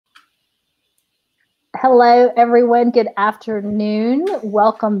Hello, everyone. Good afternoon.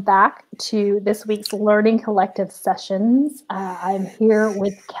 Welcome back to this week's Learning Collective sessions. I'm here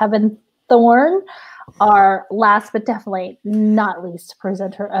with Kevin Thorn, our last but definitely not least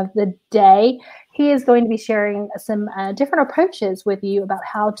presenter of the day. He is going to be sharing some different approaches with you about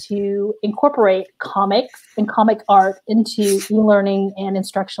how to incorporate comics and comic art into e-learning and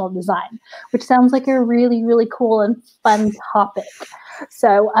instructional design, which sounds like a really, really cool and fun topic.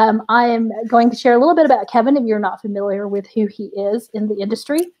 So I am going to share a little bit about Kevin if you're not familiar with who he is in the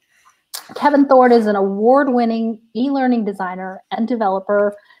industry. Kevin Thorn is an award-winning e-learning designer and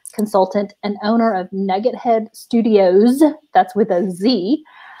developer, consultant, and owner of NuggetHead Studioz, that's with a Z,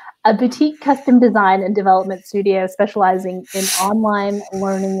 a boutique custom design and development studio specializing in online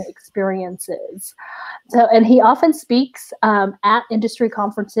learning experiences. So, and he often speaks at industry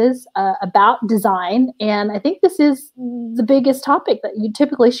conferences about design. And I think this is the biggest topic that you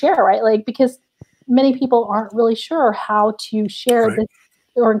typically share, right? Like, because many people aren't really sure how to share this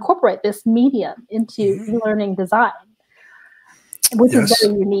or incorporate this medium into e-learning design, which is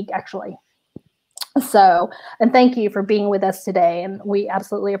very unique, actually. So, and thank you for being with us today, and we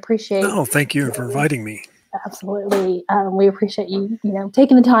absolutely appreciate. Oh, thank you for inviting me. Absolutely, we appreciate you,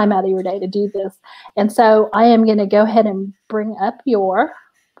 taking the time out of your day to do this. And so, I am going to go ahead and bring up your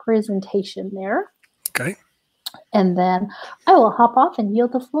presentation there. Okay. And then I will hop off and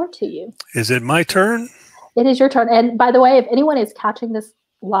yield the floor to you. Is it my turn? It is your turn. And by the way, if anyone is catching this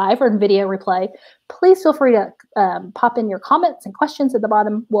live or in video replay, please feel free to pop in your comments and questions at the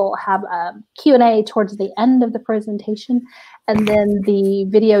bottom. We'll have Q&A towards the end of the presentation. And then the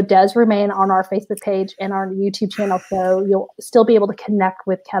video does remain on our Facebook page and our YouTube channel, so you'll still be able to connect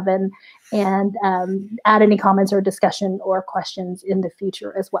with Kevin and add any comments or discussion or questions in the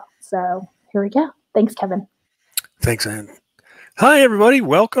future as well. So here we go. Thanks, Kevin. Thanks, Ann. Hi, everybody.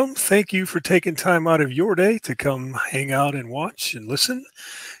 Welcome. Thank you for taking time out of your day to come hang out and watch and listen.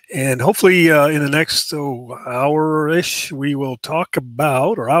 And hopefully in the next hour-ish, we will talk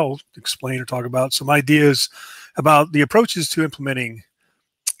about, or I'll explain or talk about some ideas about the approaches to implementing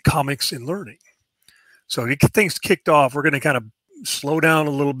comics in learning. So to get things kicked off, we're going to kind of slow down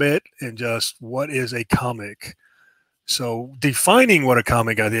a little bit and just what is a comic. So defining what a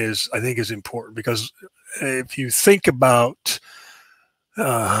comic is, I think, is important, because if you think about,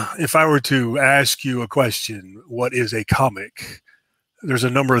 if I were to ask you a question, what is a comic? There's a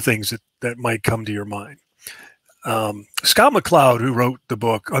number of things that might come to your mind. Scott McCloud, who wrote the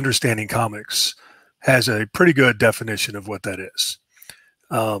book Understanding Comics, has a pretty good definition of what that is.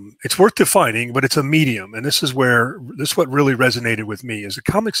 It's worth defining, but it's a medium. And this is what really resonated with me, is that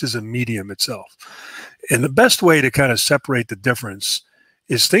comics is a medium itself. And the best way to kind of separate the difference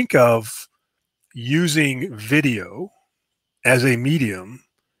is think of using video as a medium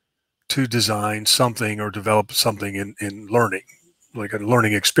to design something or develop something in learning, like a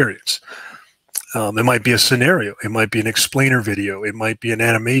learning experience. It might be a scenario. It might be an explainer video. It might be an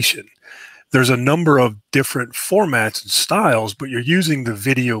animation. There's a number of different formats and styles, but you're using the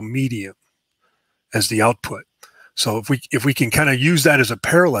video medium as the output. So if we can kind of use that as a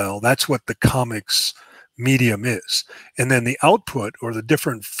parallel, that's what the comics medium is. And then the output, or the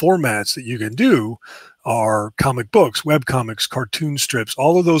different formats that you can do, are comic books, web comics, cartoon strips.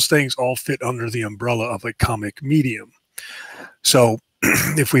 All of those things all fit under the umbrella of a comic medium. So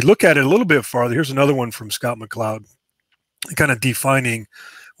if we look at it a little bit farther, here's another one from Scott McCloud, kind of defining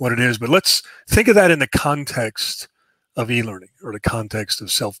what it is. But let's think of that in the context of e-learning, or the context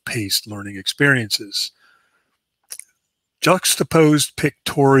of self-paced learning experiences. Juxtaposed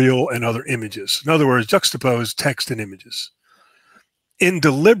pictorial and other images. In other words, juxtaposed text and images in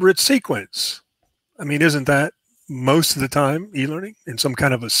deliberate sequence. I mean, isn't that most of the time e-learning, in some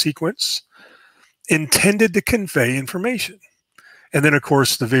kind of a sequence, intended to convey information? And then, of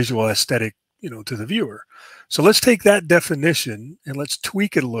course, the visual aesthetic, to the viewer. So let's take that definition and let's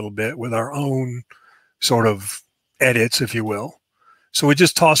tweak it a little bit with our own sort of edits, if you will. So we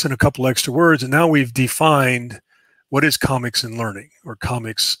just toss in a couple extra words, and now we've defined what is comics in learning, or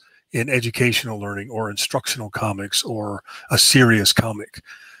comics in educational learning, or instructional comics, or a serious comic.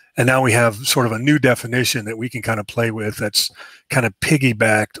 And now we have sort of a new definition that we can kind of play with, that's kind of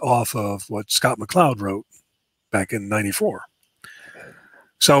piggybacked off of what Scott McCloud wrote back in '94.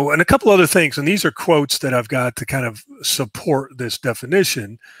 So, and a couple other things, and these are quotes that I've got to kind of support this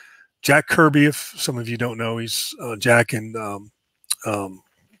definition. Jack Kirby, if some of you don't know, he's Jack and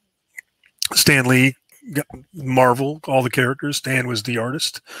Stan Lee, Marvel, all the characters. Stan was the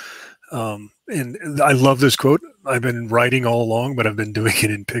artist. And I love this quote. I've been writing all along, but I've been doing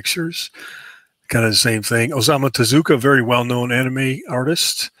it in pictures. Kind of the same thing. Osamu Tezuka, very well-known anime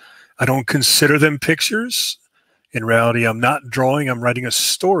artist. I don't consider them pictures. In reality, I'm not drawing, I'm writing a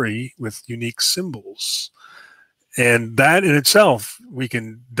story with unique symbols. And that in itself, we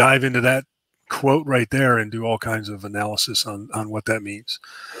can dive into that quote right there and do all kinds of analysis on what that means.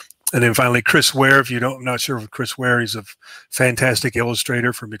 And then finally, Chris Ware, if you don't, I'm not sure if Chris Ware, he's a fantastic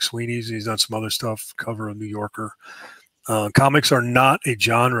illustrator for McSweeney's. He's done some other stuff, cover of New Yorker. Comics are not a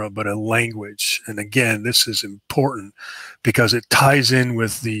genre, but a language. And again, this is important because it ties in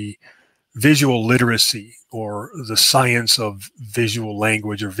with the visual literacy or the science of visual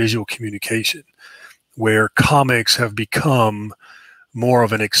language or visual communication, where comics have become more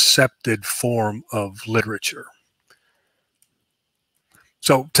of an accepted form of literature.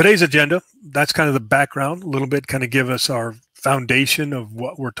 So today's agenda, that's kind of the background, a little bit kind of give us our foundation of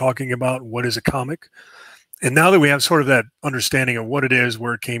what we're talking about, what is a comic. And now that we have sort of that understanding of what it is,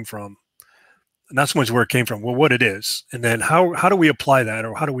 where it came from, not so much where it came from, well, what it is, and then how do we apply that,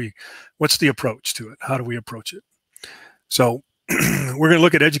 or what's the approach to it? How do we approach it? So we're going to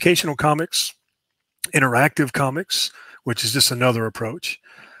look at educational comics, interactive comics, which is just another approach.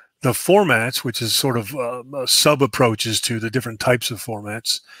 The formats, which is sort of sub-approaches to the different types of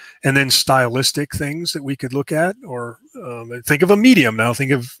formats, and then stylistic things that we could look at, or think of a medium now.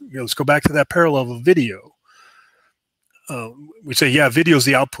 Think of, let's go back to that parallel of video. We say, yeah, video is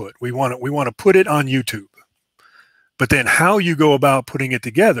the output. We want to put it on YouTube. But then how you go about putting it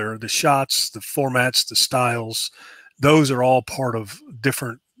together, the shots, the formats, the styles, those are all part of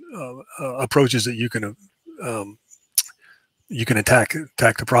different approaches that you can attack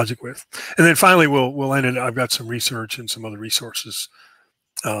the project with. And then finally, we'll end it. I've got some research and some other resources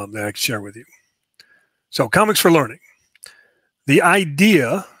that I can share with you. So comics for learning. The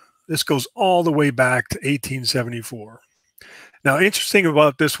idea, this goes all the way back to 1874. Now, interesting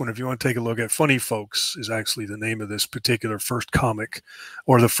about this one, if you want to take a look at, Funny Folks is actually the name of this particular first comic,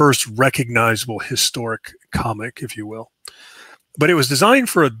 or the first recognizable historic comic, if you will. But it was designed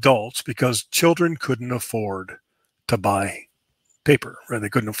for adults because children couldn't afford to buy paper, right? They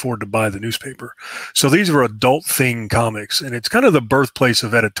couldn't afford to buy the newspaper. So these were adult thing comics, and it's kind of the birthplace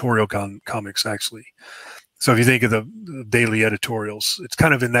of editorial comics, actually. So if you think of the daily editorials, it's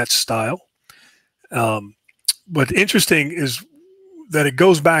kind of in that style. What's interesting is that it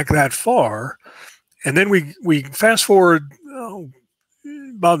goes back that far, and then we fast forward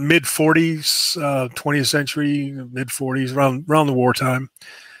about mid-40s, 20th century, mid-40s, around the wartime.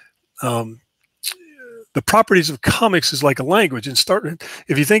 The properties of comics is like a language, and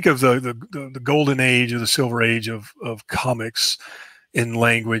if you think of the golden age or the silver age of comics in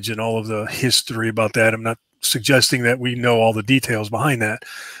language and all of the history about that. I'm not suggesting that we know all the details behind that,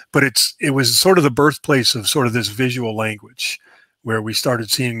 but it was sort of the birthplace of sort of this visual language, where we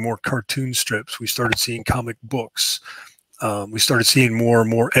started seeing more cartoon strips, we started seeing comic books, we started seeing more and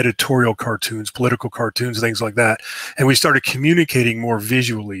more editorial cartoons, political cartoons, things like that, and we started communicating more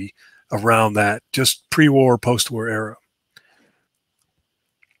visually around that, just pre-war, post-war era.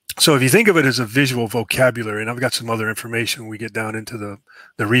 So if you think of it as a visual vocabulary, and I've got some other information when we get down into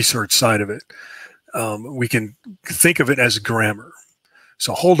the research side of it, we can think of it as grammar.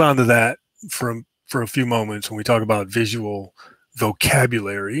 So hold on to that for a few moments when we talk about visual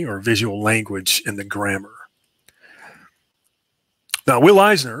vocabulary or visual language in the grammar. Now, Will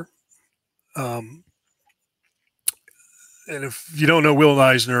Eisner, and if you don't know Will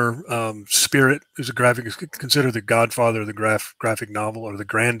Eisner, Spirit is considered the godfather of the graphic novel, or the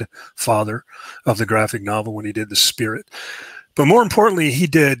grandfather of the graphic novel, when he did The Spirit. But more importantly, he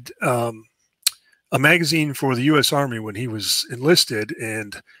did a magazine for the U.S. Army when he was enlisted,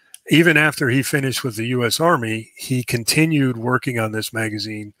 and even after he finished with the U.S. Army, he continued working on this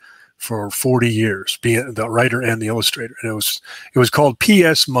magazine for 40 years, being the writer and the illustrator. And it was called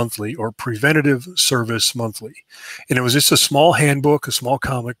PS Monthly, or Preventative Service Monthly. And it was just a small handbook, a small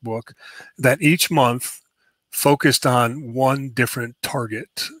comic book that each month focused on one different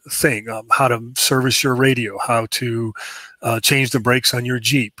target thing: how to service your radio, how to change the brakes on your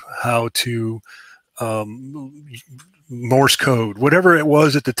Jeep, how to Morse code, whatever it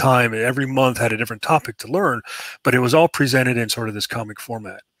was at the time. Every month had a different topic to learn, but it was all presented in sort of this comic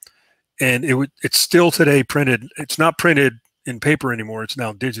format. And it's still today printed. It's not printed in paper anymore. It's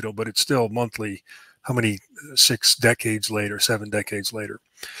now digital, but it's still monthly. How many, 6 decades later, 7 decades later.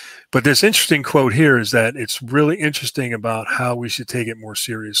 But this interesting quote here is that it's really interesting about how we should take it more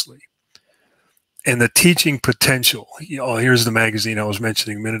seriously. And the teaching potential. Here's the magazine I was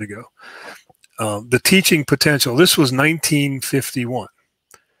mentioning a minute ago. The teaching potential. This was 1951.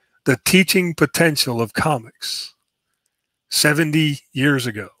 The teaching potential of comics 70 years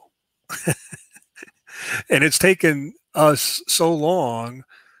ago. And it's taken us so long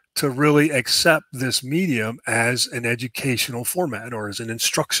to really accept this medium as an educational format or as an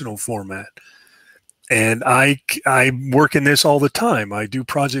instructional format. And I work in this all the time. I do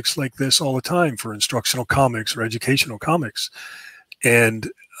projects like this all the time for instructional comics or educational comics. And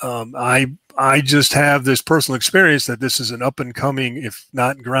I just have this personal experience that this is an up and coming, if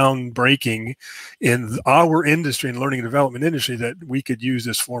not groundbreaking, in our industry and learning and development industry, that we could use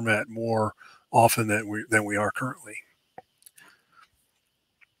this format more often than we are currently.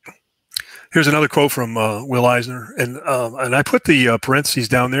 Here's another quote from Will Eisner, and I put the parentheses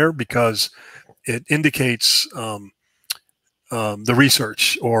down there because it indicates the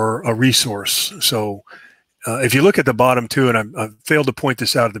research or a resource. So if you look at the bottom too, and I failed to point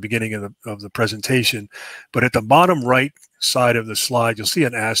this out at the beginning of the presentation, but at the bottom right side of the slide, you'll see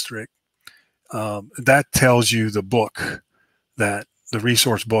an asterisk. That tells you the book, the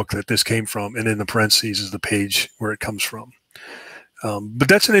resource book that this came from, and in the parentheses is the page where it comes from. But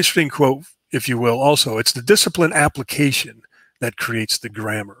that's an interesting quote, if you will, also. It's the discipline application that creates the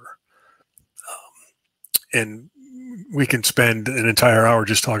grammar. And we can spend an entire hour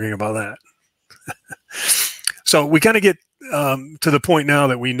just talking about that. So we kind of get to the point now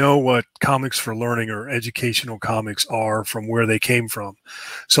that we know what comics for learning or educational comics are from where they came from.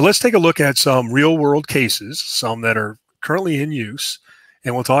 So let's take a look at some real world cases, some that are currently in use,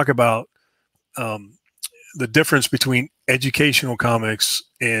 and we'll talk about the difference between educational comics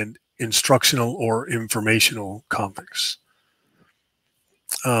and instructional or informational comics.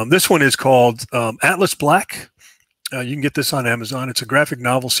 This one is called Atlas Black. You can get this on Amazon. It's a graphic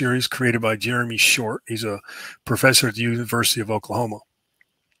novel series created by Jeremy Short. He's a professor at the University of Oklahoma.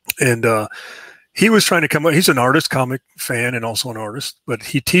 And he was trying to come up, he's an artist, comic fan, and also an artist, but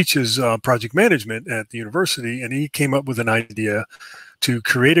he teaches project management at the university, and he came up with an idea to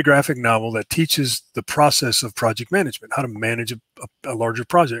create a graphic novel that teaches the process of project management, how to manage a larger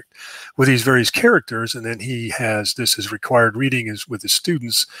project with these various characters. And then he has this as required reading is with his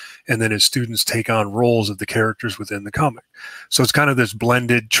students, and then his students take on roles of the characters within the comic. So it's kind of this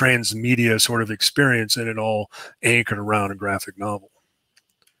blended transmedia sort of experience, and it all anchored around a graphic novel.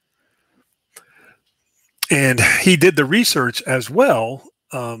 And he did the research as well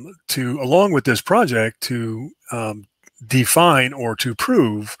along with this project to define or to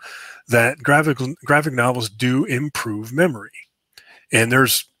prove that graphic novels do improve memory. And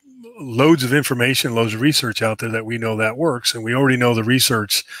there's loads of information, loads of research out there that we know that works. And we already know the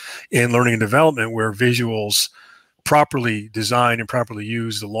research in learning and development where visuals properly designed and properly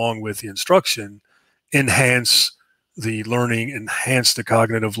used along with the instruction enhance the learning, enhance the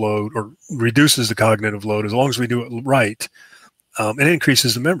cognitive load, or reduces the cognitive load as long as we do it right, and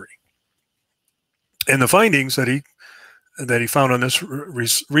increases the memory. And the findings that he found on this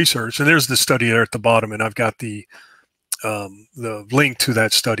research, and there's the study there at the bottom, and I've got the link to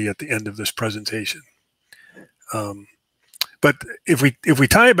that study at the end of this presentation. But if we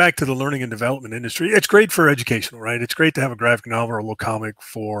tie it back to the learning and development industry, it's great for educational, right? It's great to have a graphic novel or a little comic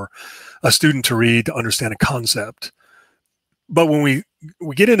for a student to read to understand a concept. But when we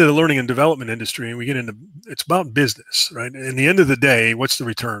get into the learning and development industry and we get into, it's about business, right? In the end of the day, what's the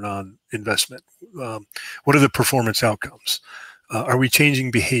return on investment? What are the performance outcomes? Are we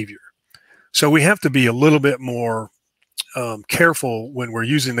changing behavior? So we have to be a little bit more careful when we're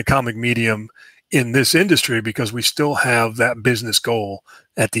using the comic medium in this industry because we still have that business goal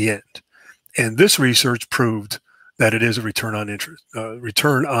at the end. And this research proved that it is a return on interest,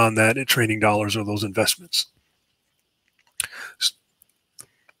 return on that training dollars or those investments.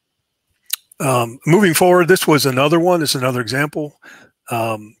 Moving forward, this was another one. This is another example.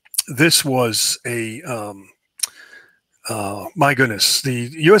 This was a, my goodness, the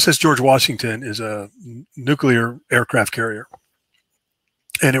USS George Washington is a nuclear aircraft carrier.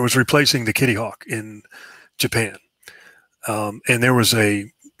 And it was replacing the Kitty Hawk in Japan. And there was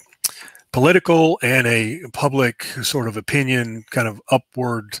a political and a public sort of opinion, kind of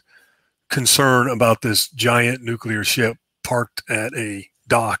upward concern about this giant nuclear ship parked at a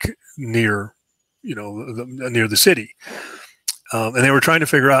dock near, near the city. And they were trying to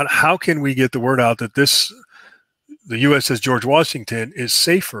figure out how can we get the word out that the USS George Washington is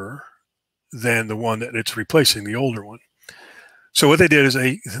safer than the one that it's replacing, the older one. So what they did is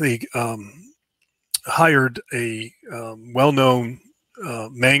they hired a well-known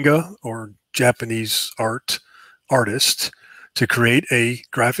manga or Japanese artist to create a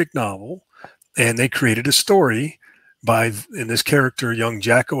graphic novel, and they created a story in this character, young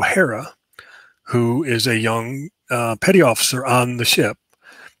Jack O'Hara, who is a young petty officer on the ship,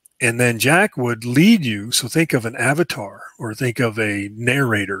 And then Jack would lead you. So think of an avatar or think of a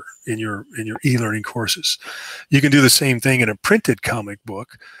narrator in your e-learning courses. You can do the same thing in a printed comic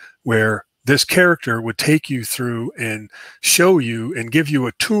book where this character would take you through and show you and give you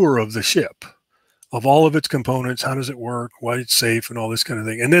a tour of the ship, of all of its components, how does it work, why it's safe, and all this kind of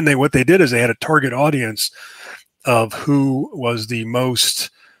thing. And then what they did is they had a target audience of who was the most,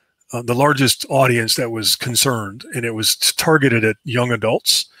 the largest audience that was concerned, and it was targeted at young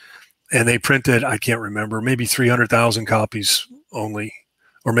adults. And they printed, I can't remember, maybe 300,000 copies only,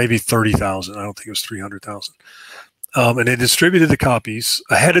 or maybe 30,000. I don't think it was 300,000. And they distributed the copies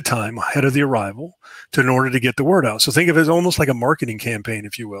ahead of time, ahead of the arrival, in order to get the word out. So think of it as almost like a marketing campaign,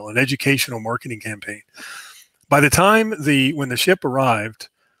 if you will, an educational marketing campaign. By the time when the ship arrived,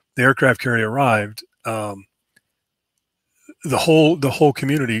 the aircraft carrier arrived, the whole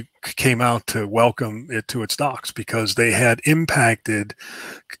community came out to welcome it to its docks because they had impacted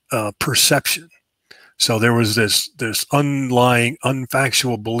perception. So there was this underlying,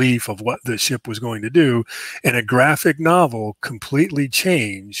 unfactual belief of what the ship was going to do, and a graphic novel completely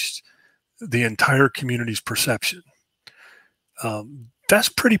changed the entire community's perception. That's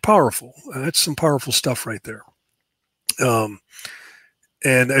pretty powerful. That's some powerful stuff right there.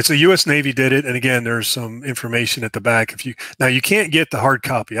 And it's the U.S. Navy did it. And again, there's some information at the back. Now you can't get the hard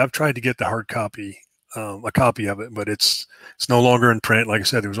copy. I've tried to get the hard copy, a copy of it, but it's no longer in print. Like I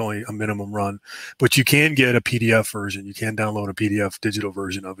said, there was only a minimum run, but you can get a PDF version. You can download a PDF digital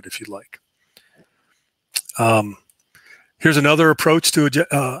version of it if you'd like. Here's another approach to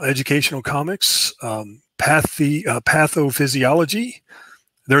educational comics, pathophysiology.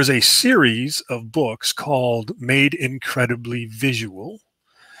 There's a series of books called Made Incredibly Visual,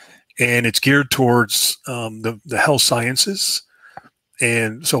 and it's geared towards the health sciences.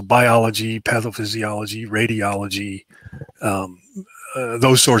 And so biology, pathophysiology, radiology,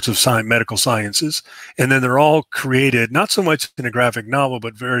 those sorts of medical sciences. And then they're all created, not so much in a graphic novel,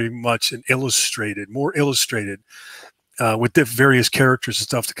 but very much in more illustrated, with the various characters and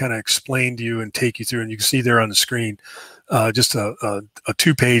stuff to kind of explain to you and take you through. And you can see there on the screen, just a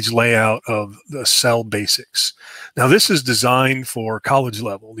 2-page layout of the cell basics. Now, this is designed for college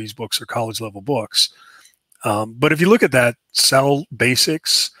level. These books are college level books. But if you look at that cell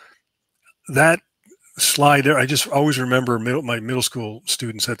basics, that slide there, I just always remember my middle school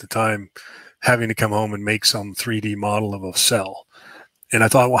students at the time having to come home and make some 3D model of a cell. And I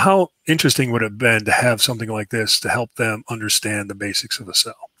thought, well, how interesting would it have been to have something like this to help them understand the basics of a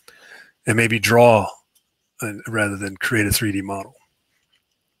cell and maybe draw rather than create a 3D model.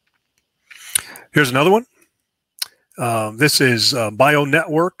 Here's another one. This is Bio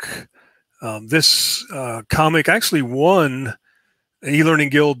Network. This comic actually won eLearning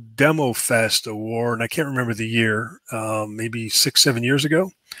Guild Demo Fest Award, and I can't remember the year, maybe 6-7 years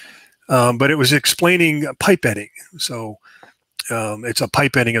ago. But it was explaining pipetting. So it's a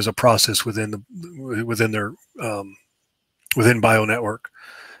pipetting as a process within Bio Network.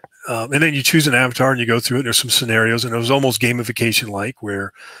 And then you choose an avatar and you go through it. There's some scenarios, and it was almost gamification-like,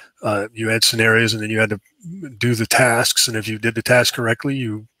 where you had scenarios and then you had to do the tasks. And if you did the task correctly,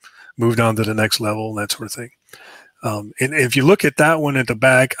 you moved on to the next level and that sort of thing. And if you look at that one at the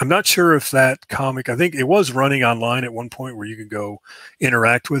back, I'm not sure if that comic, I think it was running online at one point where you could go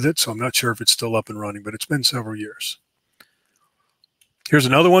interact with it. So I'm not sure if it's still up and running, but it's been several years. Here's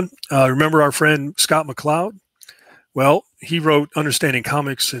another one. Remember our friend Scott McCloud? Well, he wrote Understanding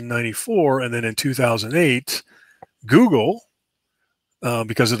Comics in '94, and then in 2008, Google,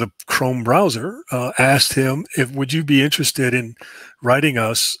 because of the Chrome browser, asked him would you be interested in writing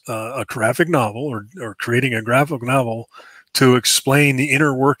us a graphic novel or creating a graphic novel to explain the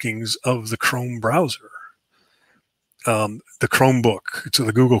inner workings of the Chrome browser, the Chromebook. It's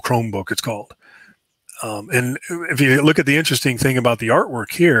the Google Chromebook, it's called. And if you look at the interesting thing about the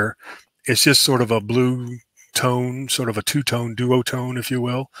artwork here, it's just sort of a blue tone, sort of a two-tone, duotone, if you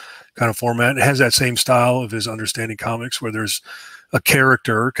will, kind of format. It has that same style of his Understanding Comics, where there's a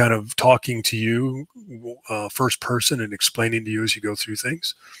character kind of talking to you first person and explaining to you as you go through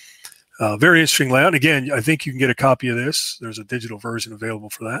things. Very interesting layout. Again, I think you can get a copy of this. There's a digital version available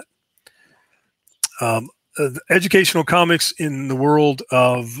for that. Educational comics in the world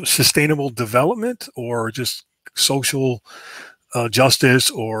of sustainable development or just social justice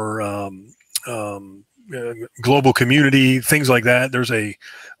or global community, things like that. There's a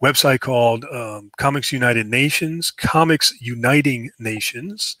website called Comics United Nations, Comics Uniting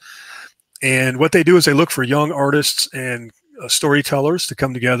Nations. And what they do is they look for young artists and storytellers to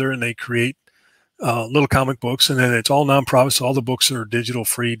come together, and they create little comic books. And then it's all nonprofit, so all the books are digital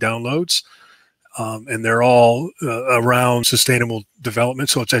free downloads. And they're all around sustainable development.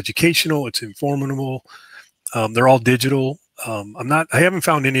 So it's educational, it's informative. They're all digital. I haven't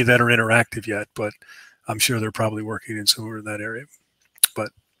found any that are interactive yet, but I'm sure they're probably working in somewhere in that area. But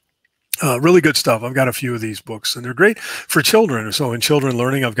really good stuff. I've got a few of these books, and they're great for children. So in children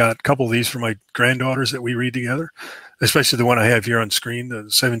learning, I've got a couple of these for my granddaughters that we read together, especially the one I have here on screen, the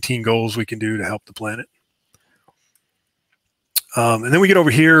 17 goals we can do to help the planet. And then we get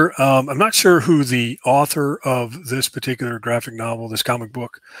over here. I'm not sure who the author of this particular graphic novel, this comic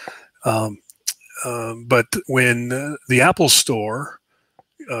book, but when the Apple Store,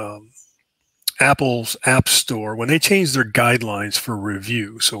 Apple's App Store, when they changed their guidelines for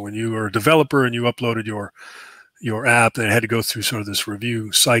review, so when you were a developer and you uploaded your app, and it had to go through sort of this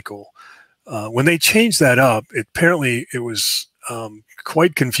review cycle, when they changed that up, apparently it was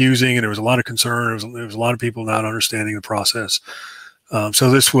quite confusing, and there was a lot of concern. There was a lot of people not understanding the process. So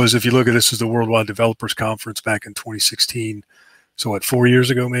this was, if you look at this, is the Worldwide Developers Conference back in 2016. So what, 4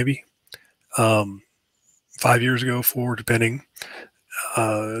 years ago, maybe? 5 years ago, 4, depending.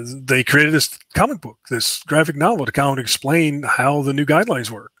 They created this comic book, this graphic novel to kind of explain how the new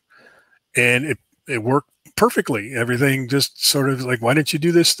guidelines work. And it worked perfectly. Everything just sort of like, why didn't you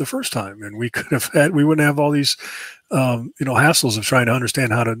do this the first time? And we wouldn't have all these, hassles of trying to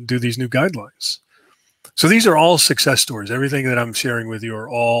understand how to do these new guidelines. So these are all success stories. Everything that I'm sharing with you are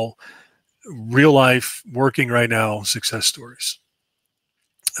all real life, working right now success stories.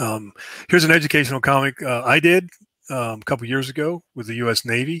 Here's an educational comic I did a couple years ago with the U.S.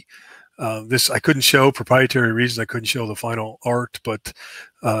 Navy. This I couldn't show, proprietary reasons. I couldn't show the final art, but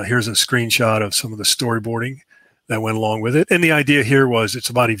here's a screenshot of some of the storyboarding that went along with it. And the idea here was it's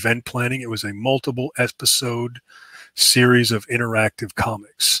about event planning. It was a multiple episode series of interactive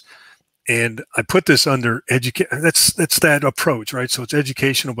comics. And I put this under that's that approach, right? So it's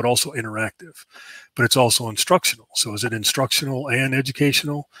educational, but also interactive, but it's also instructional. So is it instructional and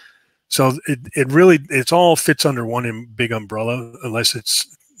educational? So it all fits under one big umbrella, unless it's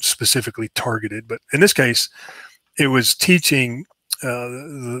specifically targeted. But in this case, it was teaching.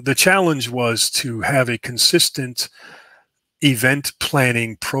 The challenge was to have a consistent event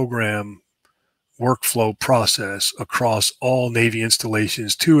planning program workflow process across all Navy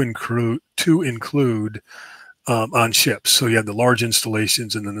installations to include on ships. So you have the large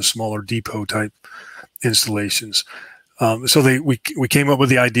installations and then the smaller depot type installations. So we came up with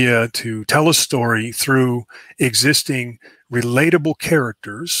the idea to tell a story through existing relatable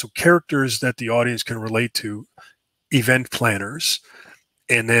characters, so characters that the audience can relate to, event planners.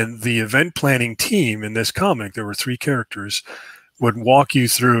 And then the event planning team in this comic, there were 3 characters, would walk you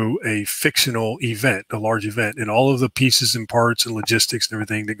through a fictional event, a large event, and all of the pieces and parts and logistics and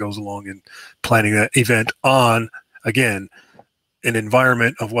everything that goes along in planning that event on, again, an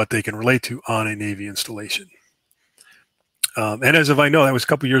environment of what they can relate to on a Navy installation. And as of I know, that was a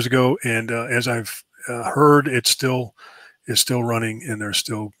couple years ago, and as I've heard, it's still running, and they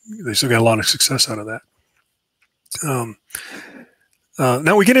still got a lot of success out of that.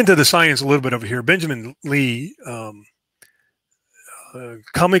 Now we get into the science a little bit over here. Benjamin Lee,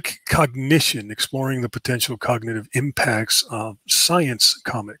 Comic Cognition, Exploring the Potential Cognitive Impacts of Science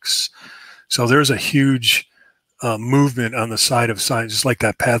Comics. So there's a huge movement on the side of science, just like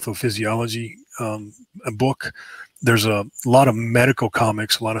that pathophysiology book. There's a lot of medical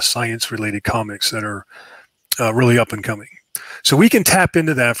comics, a lot of science-related comics that are really up and coming. So we can tap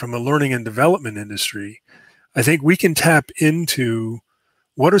into that from a learning and development industry. I think we can tap into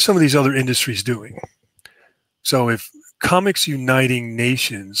what are some of these other industries doing. So if Comics Uniting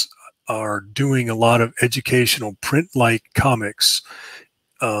Nations are doing a lot of educational print-like comics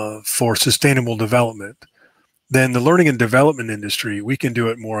for sustainable development, then the learning and development industry, we can do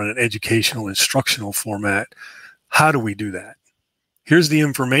it more in an educational, instructional format. How do we do that? Here's the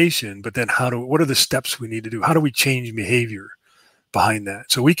information, but then what are the steps we need to do? How do we change behavior behind that?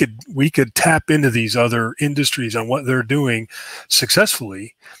 So we could tap into these other industries on what they're doing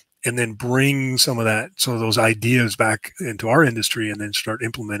successfully, and then bring some of that, so those ideas back into our industry, and then start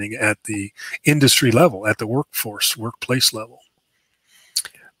implementing at the industry level, at the workplace level.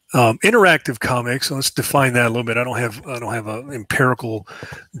 Interactive comics. So let's define that a little bit. I don't have an empirical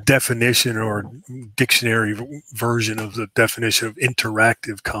definition or dictionary version of the definition of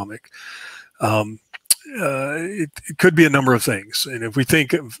interactive comic. It could be a number of things. And if we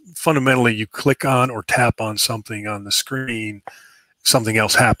think fundamentally, you click on or tap on something on the screen, something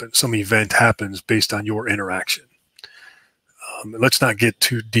else happens, some event happens based on your interaction. Let's not get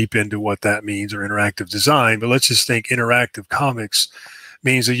too deep into what that means, or interactive design, but let's just think interactive comics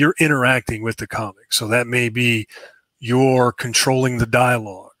means that you're interacting with the comic. So that may be you're controlling the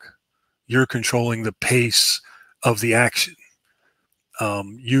dialogue. you're controlling the pace of the action.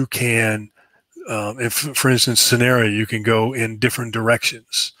 You can, if for instance, scenario, you can go in different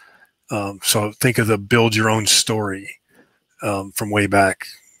directions. So think of the build your own story from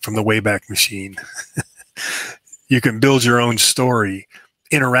the Wayback Machine. You can build your own story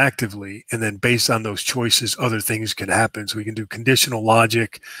interactively, and then based on those choices, other things can happen. So we can do conditional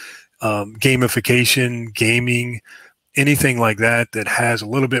logic, gamification, gaming, anything like that that has a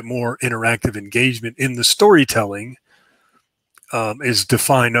little bit more interactive engagement in the storytelling is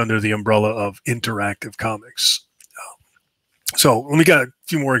defined under the umbrella of interactive comics. So we got a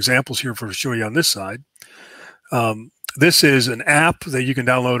few more examples here for show you on this side. This is an app that you can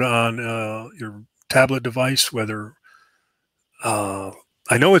download on your tablet device, whether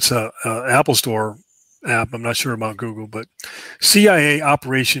I know it's a Apple Store app. I'm not sure about Google, but CIA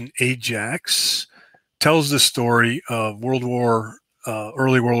Operation Ajax tells the story of early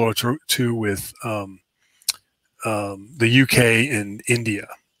World War II with the UK and India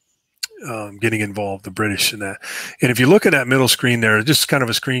getting involved, the British in that. And if you look at that middle screen there, just kind of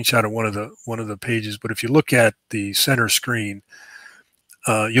a screenshot of one of the pages. But if you look at the center screen,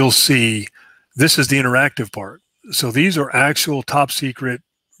 you'll see this is the interactive part. So these are actual top secret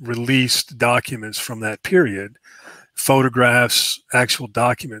released documents from that period, photographs, actual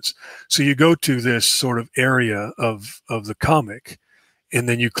documents. So you go to this sort of area of the comic, and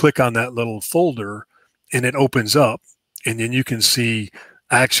then you click on that little folder, and it opens up, and then you can see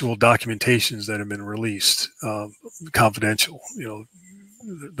actual documentations that have been released, confidential. You know,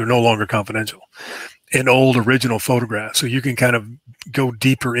 they're no longer confidential, and old original photographs. So you can kind of go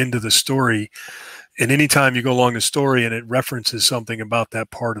deeper into the story. And anytime you go along the story and it references something about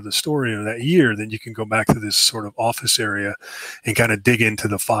that part of the story or that year, then you can go back to this sort of office area and kind of dig into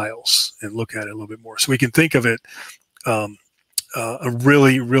the files and look at it a little bit more. So we can think of it a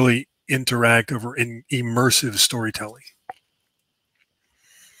really, really interactive or immersive storytelling.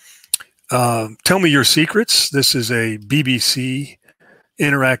 Tell Me Your Secrets. This is a BBC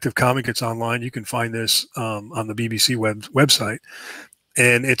interactive comic. It's online. You can find this on the BBC website.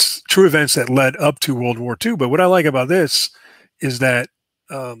 And it's true events that led up to World War II. But what I like about this is that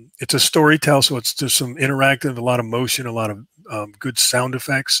it's a storytell, so it's just some interactive, a lot of motion, a lot of good sound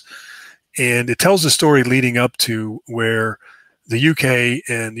effects. And it tells the story leading up to where the UK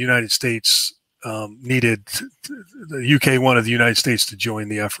and the United States the UK wanted the United States to join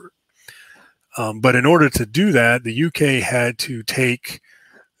the effort. But in order to do that, the UK had to take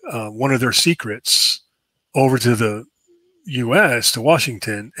one of their secrets over to the U.S., to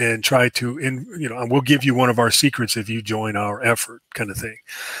Washington, and try to, we'll give you one of our secrets if you join our effort, kind of thing.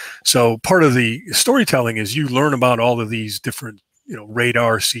 So part of the storytelling is you learn about all of these different,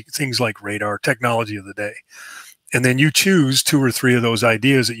 radar, things like radar technology of the day. And then you choose 2 or 3 of those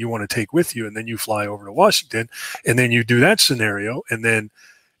ideas that you want to take with you, and then you fly over to Washington, and then you do that scenario, and then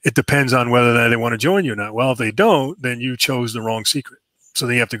it depends on whether they want to join you or not. Well, if they don't, then you chose the wrong secret. So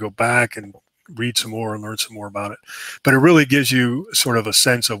then you have to go back and read some more and learn some more about it. But it really gives you sort of a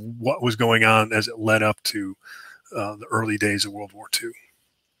sense of what was going on as it led up to the early days of World War II.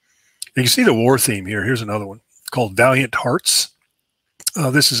 You can see the war theme here. Here's another one called Valiant Hearts.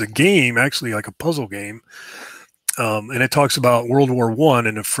 This is a game, actually like a puzzle game. And it talks about World War I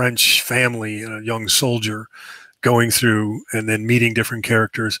and a French family and a young soldier going through and then meeting different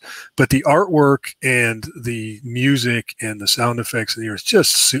characters. But the artwork and the music and the sound effects in here, it's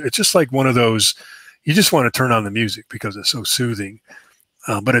just like one of those, you just want to turn on the music because it's so soothing.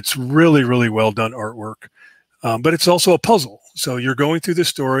 But it's really, really well done artwork. But it's also a puzzle. So you're going through the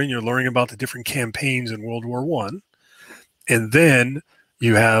story and you're learning about the different campaigns in World War I. And then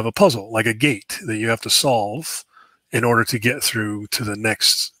you have a puzzle, like a gate that you have to solve in order to get through to the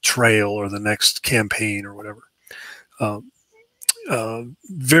next trail or the next campaign or whatever.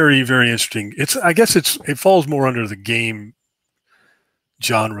 Very, very interesting. I guess it falls more under the game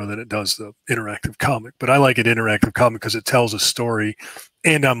genre than it does the interactive comic, but I like it interactive comic because it tells a story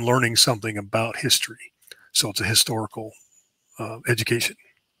and I'm learning something about history. So it's a historical education.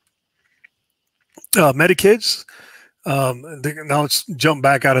 MetaKids. Now let's jump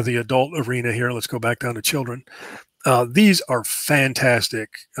back out of the adult arena here. Let's go back down to children. These are fantastic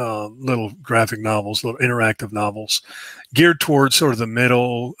little graphic novels, little interactive novels, geared towards sort of the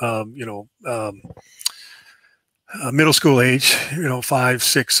middle, middle school age, 5,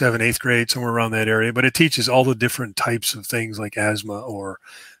 6, 7, 8th grade, somewhere around that area. But it teaches all the different types of things like asthma or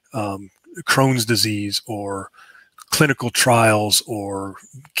Crohn's disease or clinical trials or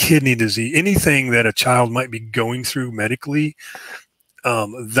kidney disease, anything that a child might be going through medically.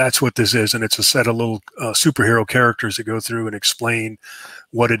 That's what this is, and it's a set of little superhero characters that go through and explain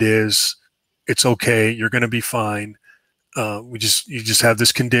what it is, It's okay. You're going to be fine. You just have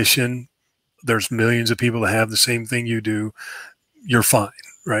this condition. There's millions of people that have the same thing you do. You're fine,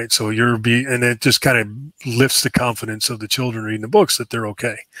 right? So and it just kind of lifts the confidence of the children reading the books that they're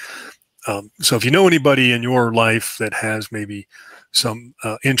okay. So if you know anybody in your life that has maybe some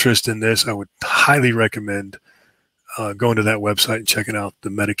interest in this, I would highly recommend going to that website and checking out the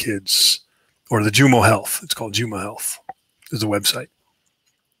MetaKids or the Jumo Health. It's called Jumo Health is the website.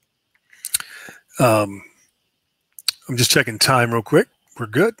 I'm just checking time real quick. We're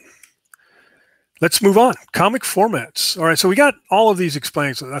good. Let's move on. Comic formats. All right, so we got all of these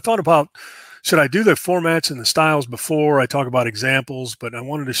explained. So I thought about, should I do the formats and the styles before I talk about examples, but I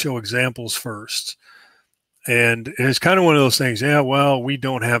wanted to show examples first. And it's kind of one of those things, yeah, well, we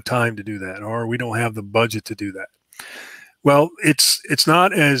don't have time to do that, or we don't have the budget to do that. Well, it's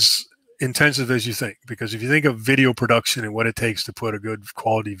not as intensive as you think, because if you think of video production and what it takes to put a good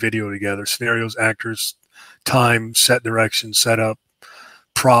quality video together, scenarios, actors, time, set direction, setup,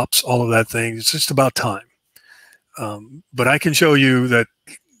 props, all of that thing, it's just about time. But I can show you that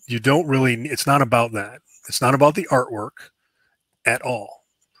you don't really, it's not about that. It's not about the artwork at all.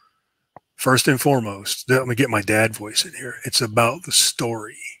 First and foremost, let me get my dad voice in here. It's about the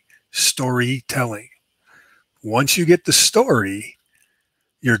story, storytelling. Once you get the story,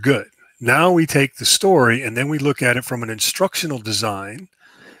 you're good. Now we take the story and then we look at it from an instructional design.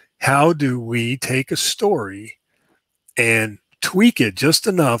 How do we take a story and tweak it just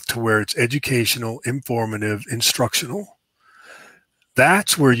enough to where it's educational, informative, instructional?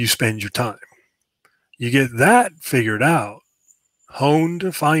 That's where you spend your time. You get that figured out,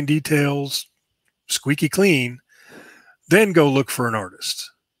 honed, fine details, squeaky clean, then go look for an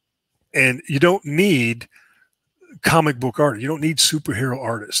artist. And you don't need comic book art. You don't need superhero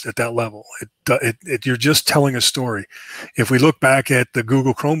artists at that level. You're just telling a story. If we look back at the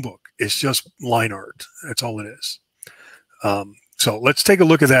Google Chromebook, it's just line art. That's all it is. So let's take a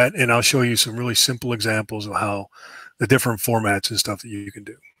look at that, and I'll show you some really simple examples of how the different formats and stuff that you can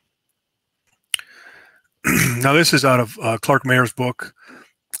do. Now, this is out of Clark Mayer's book,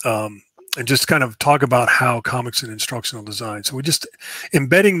 and just kind of talk about how comics and instructional design. So we just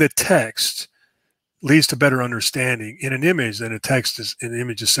embedding the text leads to better understanding in an image than an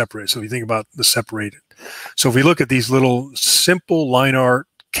image is separated. So if you think about the separated. So if we look at these little simple line art,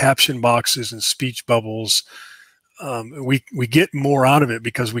 caption boxes, and speech bubbles, we get more out of it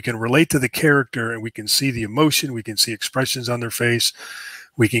because we can relate to the character and we can see the emotion, we can see expressions on their face,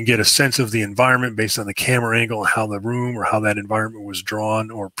 we can get a sense of the environment based on the camera angle and how the room or how that environment was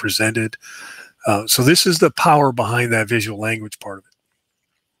drawn or presented. So this is the power behind that visual language part of it.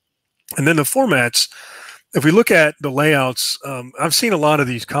 And then the formats, if we look at the layouts, I've seen a lot of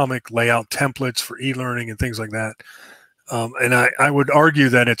these comic layout templates for e-learning and things like that. And I would argue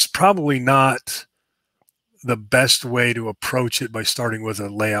that it's probably not the best way to approach it by starting with a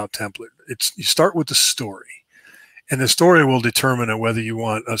layout template. You start with the story, and the story will determine whether you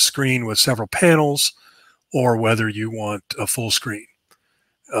want a screen with several panels or whether you want a full screen.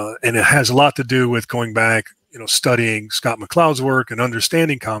 And it has a lot to do with going back, studying Scott McCloud's work and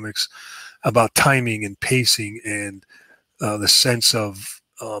understanding comics about timing and pacing and the sense of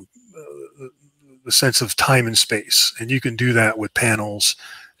time and space. And you can do that with panels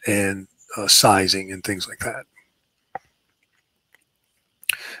and sizing and things like that.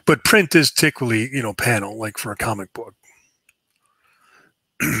 But print is typically, panel, like for a comic book.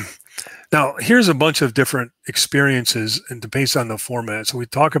 Now, here's a bunch of different experiences and based on the format. So we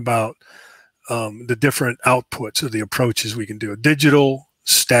talk about the different outputs or the approaches we can do. A digital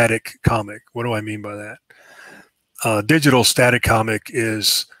static comic. What do I mean by that? Digital static comic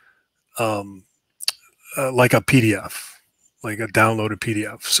is like a PDF, like a downloaded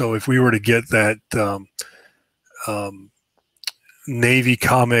PDF. So if we were to get that Navy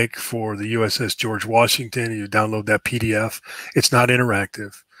comic for the USS George Washington, you download that PDF. It's not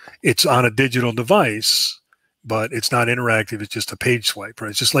interactive. It's on a digital device, but it's not interactive. It's just a page swipe,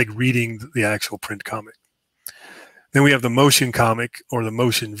 right? It's just like reading the actual print comic. Then we have the motion comic or the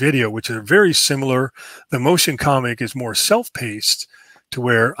motion video, which are very similar. The motion comic is more self-paced to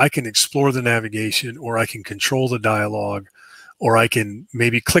where I can explore the navigation, or I can control the dialogue, or I can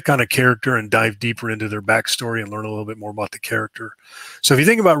maybe click on a character and dive deeper into their backstory and learn a little bit more about the character. So if you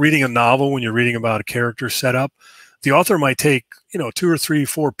think about reading a novel when you're reading about a character setup, the author might take, 2 or 3,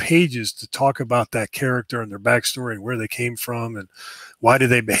 4 pages to talk about that character and their backstory and where they came from and why do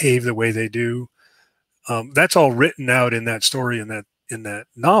they behave the way they do. That's all written out in that story in that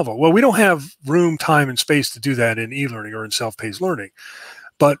novel. Well, we don't have room, time, and space to do that in e-learning or in self-paced learning.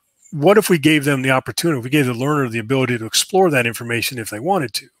 But what if we gave them the opportunity, if we gave the learner the ability to explore that information if they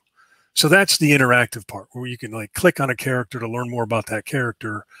wanted to? So that's the interactive part where you can like click on a character to learn more about that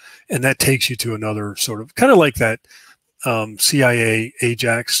character. And that takes you to another sort of kind of like that CIA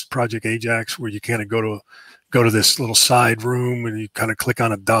Ajax, Project Ajax, where you kind of go to this little side room and you kind of click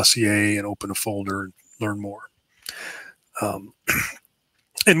on a dossier and open a folder and learn more.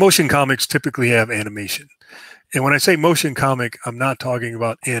 And motion comics typically have animation. And when I say motion comic, I'm not talking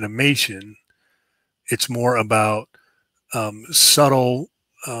about animation. It's more about subtle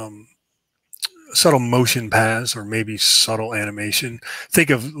motion paths or maybe subtle animation. Think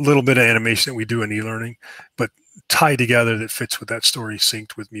of a little bit of animation that we do in e-learning, but tied together that fits with that story,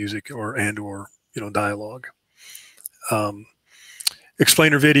 synced with music or dialogue.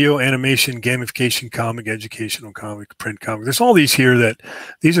 Explainer video, animation, gamification comic, educational comic, print comic. There's all these here that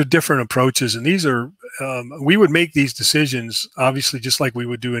these are different approaches, and these are we would make these decisions obviously just like we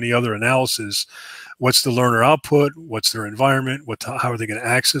would do any other analysis. What's the learner output? What's their environment? How are they going to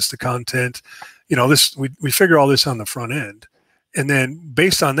access the content? We figure all this on the front end, and then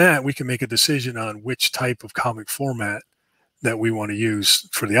based on that, we can make a decision on which type of comic format that we want to use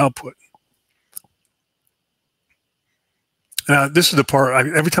for the output. Now, this is the part.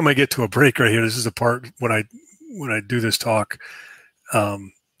 Every time I get to a break right here, this is the part when I do this talk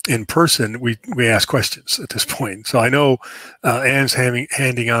in person. We ask questions at this point. So I know Anne's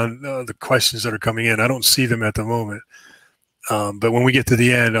handing on the questions that are coming in. I don't see them at the moment, but when we get to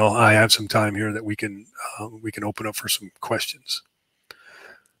the end, I have some time here that we can open up for some questions.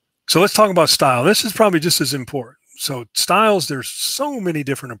 So let's talk about style. This is probably just as important. So styles, there's so many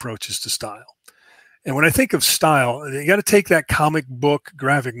different approaches to style. And when I think of style, you got to take that comic book,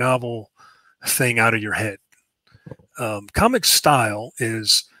 graphic novel thing out of your head. Comic style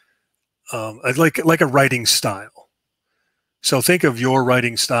is like a writing style. So think of your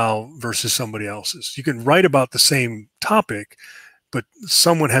writing style versus somebody else's. You can write about the same topic, but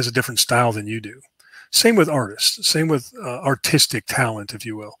someone has a different style than you do. Same with artists. Same with artistic talent, if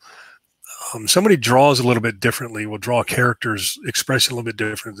you will. Somebody draws a little bit differently, will draw characters' expression a little bit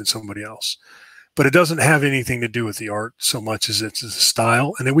different than somebody else. But it doesn't have anything to do with the art so much as it's a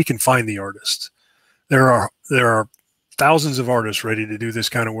style, and then we can find the artist. There are thousands of artists ready to do this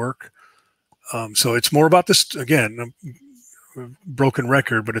kind of work. So it's more about this, again, a broken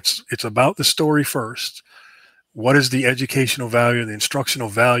record, but it's about the story first. What is the educational value, the instructional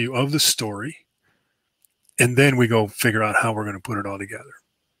value of the story? And then we go figure out how we're going to put it all together.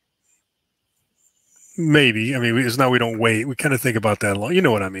 Maybe. I mean, it's not we don't wait. We kind of think about that a lot. You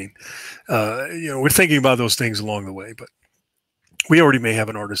know what I mean? We're thinking about those things along the way, but we already may have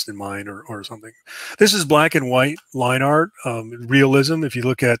an artist in mind or something. This is black and white line art, realism. If you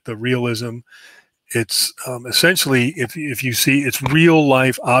look at the realism, it's essentially, if you see, it's real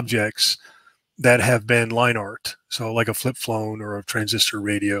life objects that have been line art. So like a flip phone or a transistor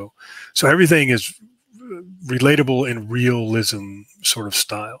radio. So everything is relatable in realism sort of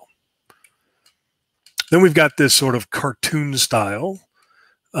style. Then we've got this sort of cartoon style,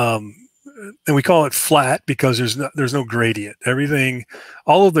 and we call it flat because there's no gradient. Everything,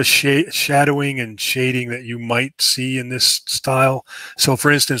 all of the shadowing and shading that you might see in this style. So,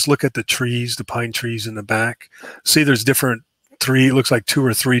 for instance, look at the trees, the pine trees in the back. See, there's it looks like 2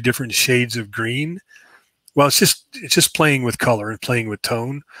 or 3 different shades of green. Well, it's just playing with color and playing with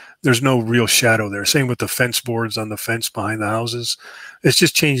tone. There's no real shadow there. Same with the fence boards on the fence behind the houses. It's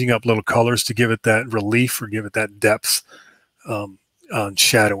just changing up little colors to give it that relief or give it that depth on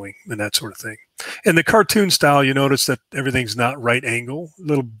shadowing and that sort of thing. And the cartoon style, you notice that everything's not right angle, a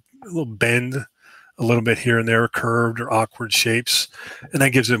little bend, a little bit here and there, curved or awkward shapes. And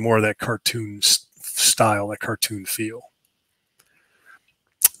that gives it more of that cartoon style, that cartoon feel.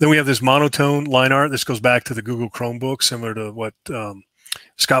 Then we have this monotone line art. This goes back to the Google Chromebook, similar to what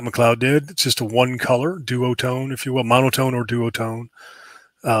Scott McCloud did. It's just a one color duotone, if you will, monotone or duotone.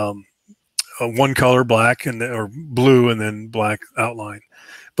 One color, black or blue, and then black outline.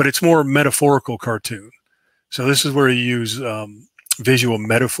 But it's more metaphorical cartoon. So this is where you use visual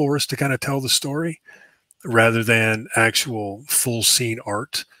metaphors to kind of tell the story rather than actual full scene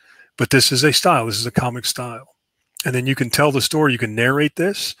art. But this is a style. This is a comic style. And then you can tell the story. You can narrate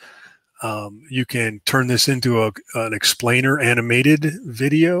this. You can turn this into an explainer animated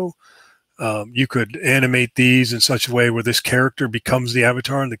video. You could animate these in such a way where this character becomes the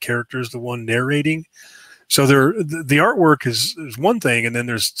avatar and the character is the one narrating. So the artwork is one thing, and then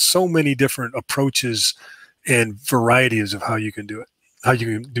there's so many different approaches and varieties of how you can do it, how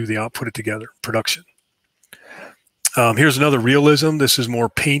you can do put it together, production. Here's another realism. This is more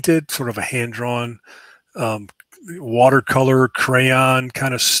painted, sort of a hand-drawn watercolor, crayon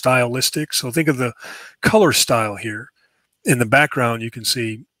kind of stylistic. So think of the color style here. In the background, you can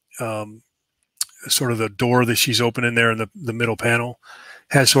see sort of the door that she's opening there in the middle panel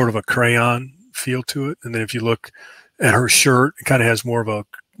has sort of a crayon feel to it. And then if you look at her shirt, it kind of has more of a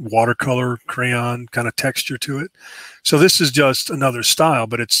watercolor crayon kind of texture to it. So this is just another style,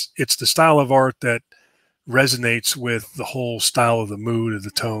 but it's the style of art that resonates with the whole style of the mood, of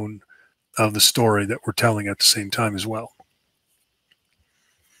the tone of the story that we're telling at the same time as well.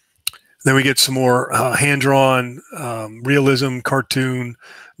 Then we get some more hand-drawn realism, cartoon.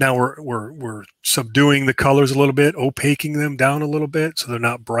 Now we're subduing the colors a little bit, opaquing them down a little bit so they're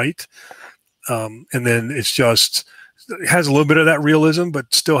not bright. And then it has a little bit of that realism,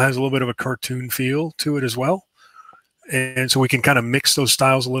 but still has a little bit of a cartoon feel to it as well. And so we can kind of mix those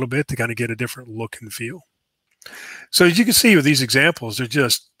styles a little bit to kind of get a different look and feel. So as you can see with these examples,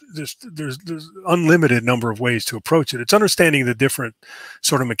 there's unlimited number of ways to approach it. It's understanding the different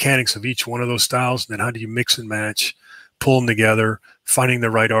sort of mechanics of each one of those styles, and then how do you mix and match, pull them together, finding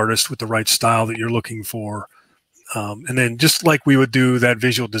the right artist with the right style that you're looking for. And then just like we would do that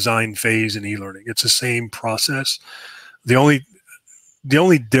visual design phase in e-learning, it's the same process. The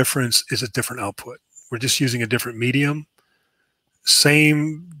only difference is a different output. We're just using a different medium.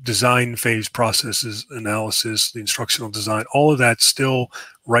 Same design phase processes, analysis, the instructional design, all of that's still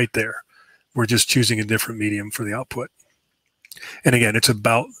right there. We're just choosing a different medium for the output. And again, it's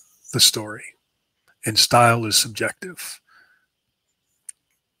about the story, and style is subjective.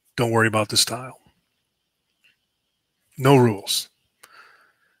 Don't worry about the style. No rules.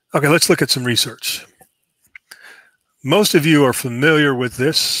 Okay, let's look at some research. Most of you are familiar with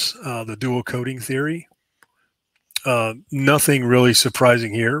this, the dual coding theory. Nothing really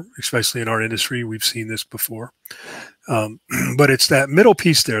surprising here, especially in our industry. We've seen this before. But it's that middle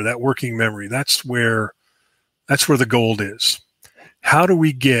piece there, that working memory. That's where the gold is. How do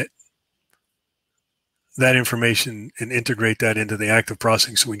we get that information and integrate that into the active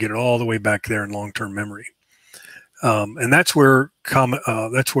processing so we get it all the way back there in long-term memory? And that's where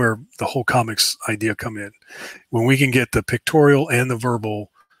the whole comics idea come in. When we can get the pictorial and the verbal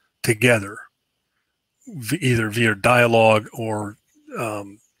together, either via dialogue or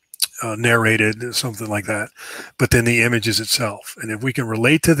narrated, something like that, but then the images itself. And if we can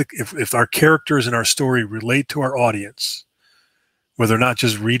relate to if our characters in our story relate to our audience, where they're not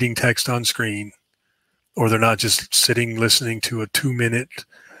just reading text on screen, or they're not just sitting listening to a 2-minute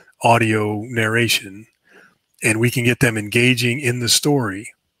audio narration, and we can get them engaging in the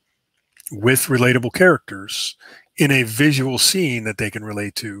story with relatable characters in a visual scene that they can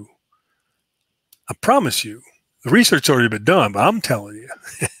relate to, I promise you, the research's already been done, but I'm telling you,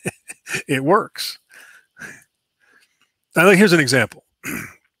 it works. Now, here's an example.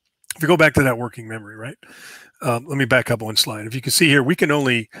 If we go back to that working memory, right? Let me back up one slide. If you can see here, we can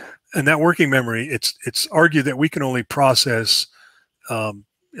only, in that working memory, it's argued that we can only process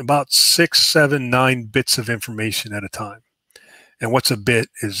about 6, 7, 9 bits of information at a time. And what's a bit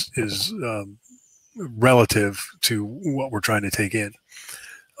is relative to what we're trying to take in.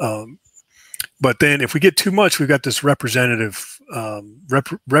 But then if we get too much, we've got this representative,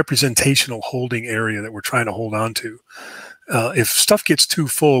 representational holding area that we're trying to hold on to. If stuff gets too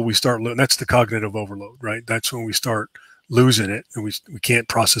full, we start, that's the cognitive overload, right? That's when we start losing it and we can't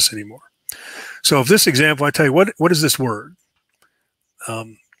process anymore. So if this example, I tell you, what is this word?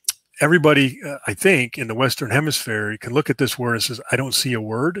 Everybody, I think, in the Western Hemisphere can look at this word and says, I don't see a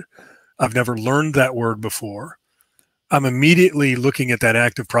word. I've never learned that word before. I'm immediately looking at that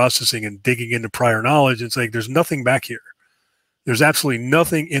active processing and digging into prior knowledge and saying, there's nothing back here. There's absolutely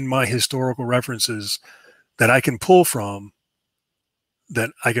nothing in my historical references that I can pull from that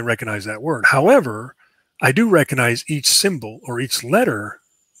I can recognize that word. However, I do recognize each symbol or each letter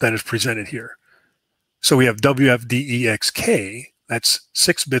that is presented here. So we have WFDEXK, that's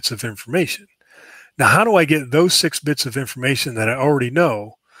 6 bits of information. Now, how do I get those 6 bits of information that I already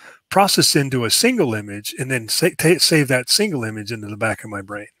know processed into a single image and then save that single image into the back of my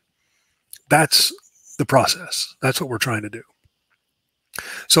brain? That's the process. That's what we're trying to do.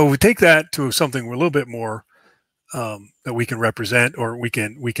 So if we take that to something we're a little bit more that we can represent, or we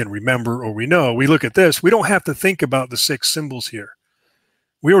can remember, or we know, we look at this, we don't have to think about the 6 symbols here.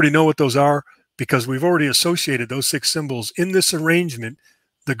 We already know what those are because we've already associated those 6 symbols in this arrangement,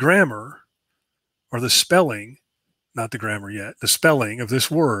 the grammar or the spelling, not the grammar yet, the spelling of this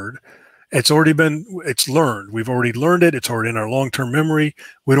word. It's learned. We've already learned it. It's already in our long-term memory.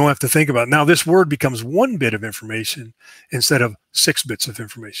 We don't have to think about it. Now this word becomes 1 bit of information instead of 6 bits of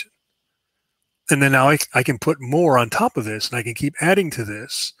information. And then now I can put more on top of this, and I can keep adding to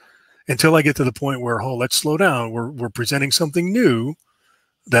this until I get to the point where, oh, let's slow down. We're presenting something new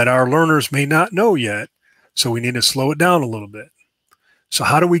that our learners may not know yet, so we need to slow it down a little bit. So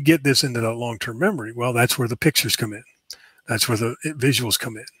how do we get this into that long-term memory? Well, that's where the pictures come in. That's where the visuals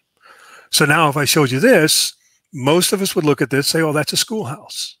come in. So now if I showed you this, most of us would look at this, say, oh, that's a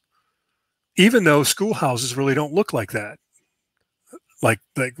schoolhouse. Even though schoolhouses really don't look like that. Like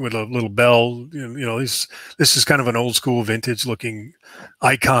with a little bell, this is kind of an old school vintage looking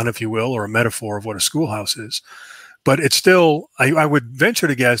icon, if you will, or a metaphor of what a schoolhouse is. But it's still, I would venture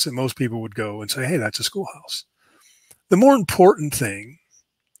to guess that most people would go and say, hey, that's a schoolhouse. The more important thing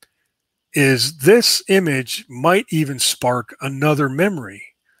is this image might even spark another memory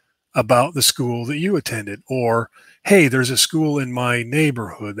about the school that you attended, or, hey, there's a school in my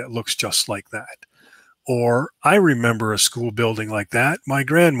neighborhood that looks just like that. Or I remember a school building like that. My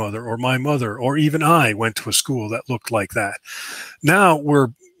grandmother or my mother, or even I went to a school that looked like that. Now we're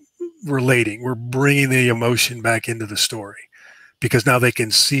relating, we're bringing the emotion back into the story because now they can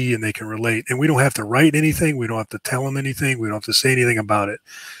see and they can relate. And we don't have to write anything. We don't have to tell them anything. We don't have to say anything about it.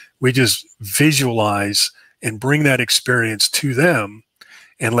 We just visualize and bring that experience to them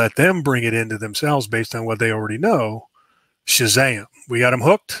and let them bring it into themselves based on what they already know. Shazam. We got them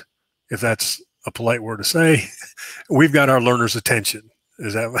hooked, if that's a polite word to say. We've got our learners' attention.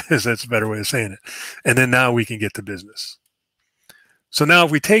 That's a better way of saying it. And then now we can get to business. So now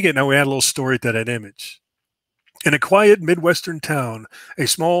if we take it, now we add a little story to that image. In a quiet Midwestern town, a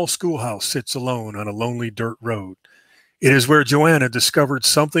small schoolhouse sits alone on a lonely dirt road. It is where Joanna discovered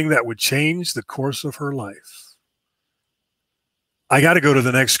something that would change the course of her life. I got to go to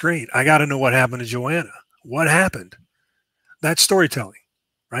the next screen. I got to know what happened to Joanna. What happened? That's storytelling,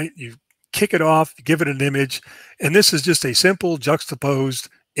 right? You kick it off, give it an image, and this is just a simple juxtaposed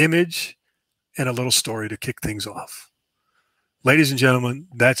image and a little story to kick things off. Ladies and gentlemen,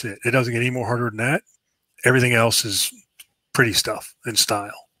 that's it. It doesn't get any more harder than that. Everything else is pretty stuff and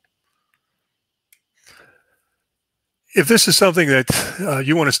style. If this is something that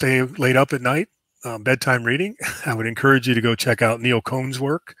you want to stay late up at night, bedtime reading, I would encourage you to go check out Neil Cohn's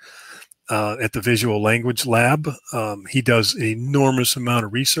work at the Visual Language Lab. He does an enormous amount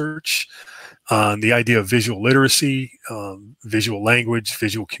of research on the idea of visual literacy, visual language,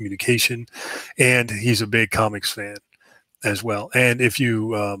 visual communication, and he's a big comics fan as well. And if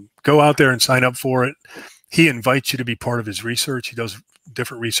you go out there and sign up for it, he invites you to be part of his research. He does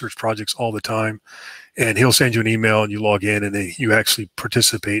different research projects all the time. And he'll send you an email and you log in and you actually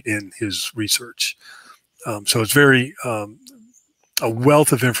participate in his research. So it's very a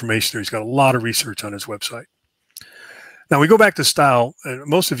wealth of information there. He's got a lot of research on his website. Now we go back to style. And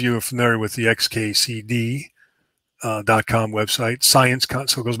most of you are familiar with the xkcd.com website. Science,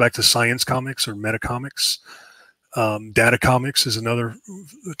 so it goes back to science comics or meta comics. Data comics is another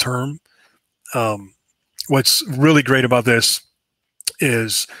term. What's really great about this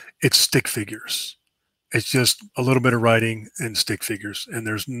is it's stick figures. It's just a little bit of writing and stick figures, and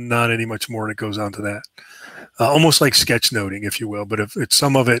there's not any much more that goes on to that. Almost like sketchnoting, if you will. But if it's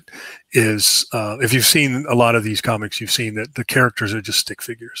some of it is, if you've seen a lot of these comics, you've seen that the characters are just stick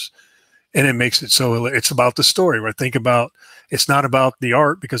figures, and it makes it so it's about the story. Right? Think about it's not about the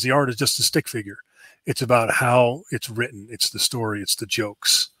art because the art is just a stick figure. It's about how it's written. It's the story. It's the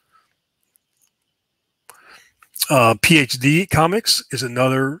jokes. PhD comics is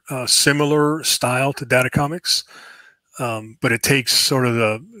another similar style to data comics, but it takes sort of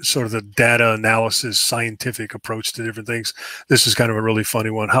the data analysis, scientific approach to different things. This is kind of a really funny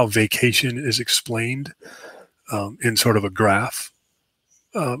one: how vacation is explained in sort of a graph,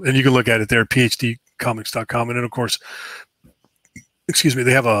 and you can look at it there, phdcomics.com, and then of course, excuse me,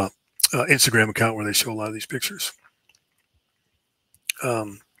 they have a Instagram account where they show a lot of these pictures.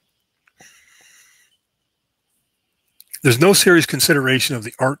 There's no serious consideration of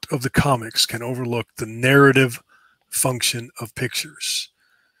the art of the comics can overlook the narrative function of pictures.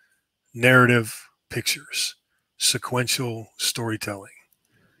 Narrative pictures, sequential storytelling,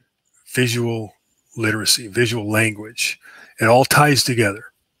 visual literacy, visual language. It all ties together.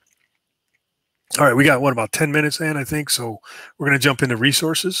 All right, we got, what, about 10 minutes, Ann, I think. So we're going to jump into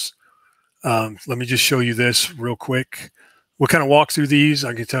resources. Let me just show you this real quick. We'll kind of walk through these.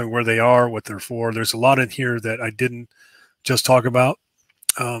 I can tell you where they are, what they're for. There's a lot in here that I didn't just talk about.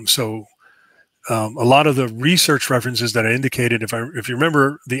 A lot of the research references that I indicated, if you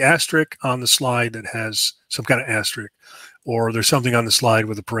remember the asterisk on the slide that has some kind of asterisk, or there's something on the slide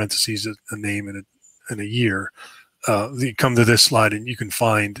with a parentheses, a name and a year, you come to this slide and you can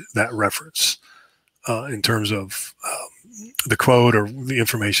find that reference in terms of the quote or the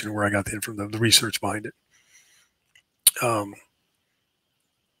information where I got the research behind it.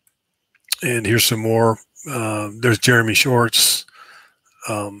 And here's some more. There's Jeremy Short's.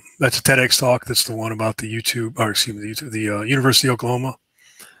 That's a TEDx talk. That's the one about the University of Oklahoma.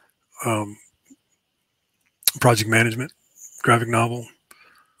 project management, graphic novel.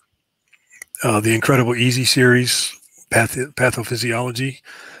 The Incredible Easy series, Pathophysiology.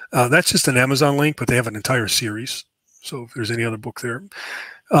 That's just an Amazon link, but they have an entire series. So if there's any other book there.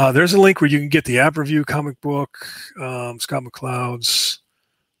 There's a link where you can get the app review comic book, Scott McCloud's,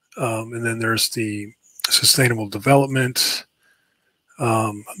 and then there's the Sustainable Development.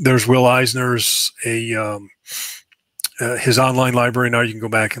 There's Will Eisner's his online library. Now you can go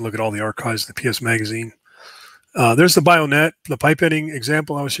back and look at all the archives of the PS Magazine. There's the BioNet, the pipetting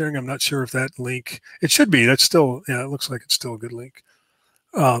example I was sharing. I'm not sure if that link, it should be. That's still, yeah, it looks like it's still a good link.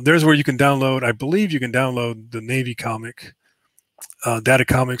 There's where you can download, I believe you can download the Navy comic, Data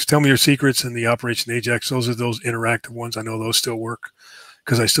Comics, Tell Me Your Secrets, and the Operation Ajax. Those are those interactive ones. I know those still work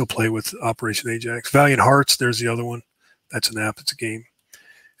because I still play with Operation Ajax. Valiant Hearts, there's the other one. That's an app, it's a game.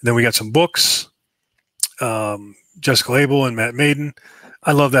 And then we got some books. Jessica Abel and Matt Maiden.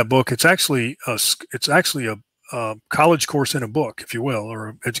 I love that book. It's actually a college course in a book, if you will,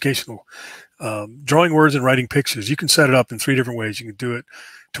 or educational. Drawing words and writing pictures. You can set it up in 3 different ways. You can do it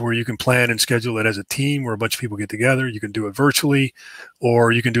to where you can plan and schedule it as a team where a bunch of people get together. You can do it virtually,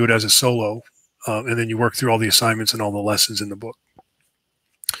 or you can do it as a solo, and then you work through all the assignments and all the lessons in the book.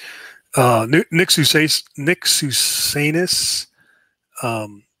 Nick Sousanis,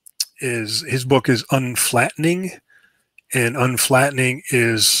 his book is Unflattening, and Unflattening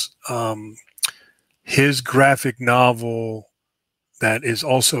is his graphic novel that is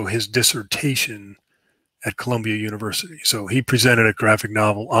also his dissertation at Columbia University. So he presented a graphic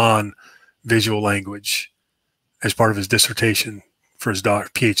novel on visual language as part of his dissertation for his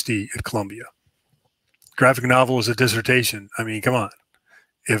PhD at Columbia. Graphic novel is a dissertation. I mean, come on.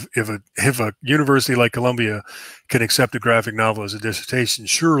 If a university like Columbia can accept a graphic novel as a dissertation,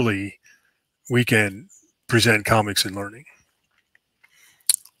 surely we can present comics and learning.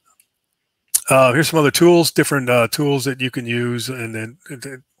 Here's some other tools, different tools that you can use. And then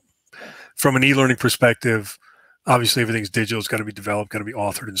from an e-learning perspective, obviously everything's digital. It's got to be developed, got to be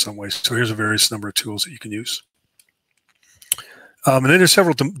authored in some way. So here's a various number of tools that you can use. And then there's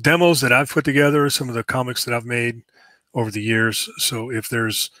several demos that I've put together, some of the comics that I've made over the years. So if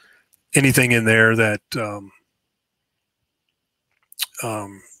there's anything in there that you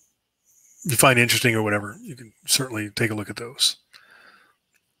find interesting or whatever, you can certainly take a look at those.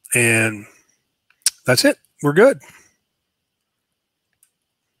 And that's it. We're good.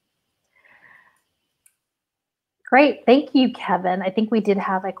 Great. Thank you, Kevin. I think we did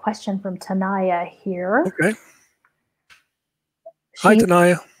have a question from Tanaya here. Okay. Hi,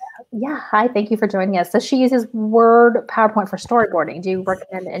 Tanaya. Yeah. Hi. Thank you for joining us. So she uses Word, PowerPoint for storyboarding. Do you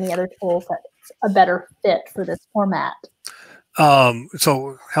recommend any other tools that's a better fit for this format?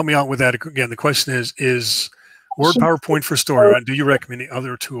 So help me out with that again. The question is Word, PowerPoint for story. Do you recommend any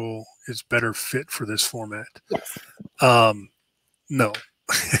other tool is better fit for this format? Yes. No.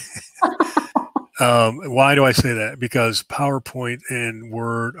 Why do I say that? Because PowerPoint and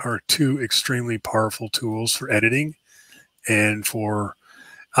Word are 2 extremely powerful tools for editing, and predominantly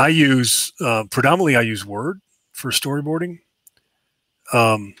I use Word for storyboarding.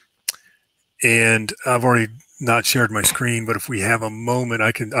 And I've already not shared my screen, but if we have a moment,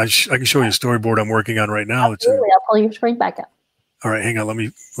 I can show you a storyboard I'm working on right now. Absolutely. I'll pull your screen back up. All right, hang on. Let me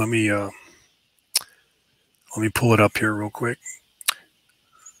pull it up here real quick.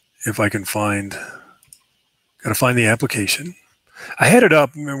 If I can gotta find the application. I had it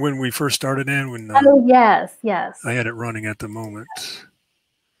up when we first started in. Oh, yes, yes. I had it running at the moment.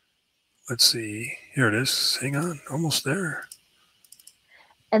 Let's see. Here it is. Hang on. Almost there.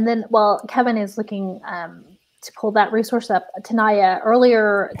 And then, while Kevin is looking to pull that resource up, Tanaya,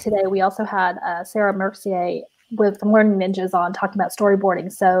 earlier today, we also had Sarah Mercier from Learning Ninjas on talking about storyboarding.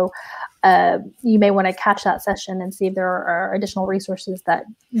 So you may want to catch that session and see if there are additional resources that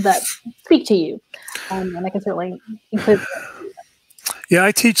speak to you. And I can certainly include them. Yeah,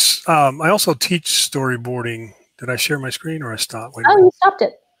 I teach. I also teach storyboarding. Did I share my screen or I stopped? Oh, you stopped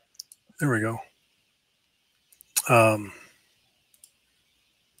it. There we go.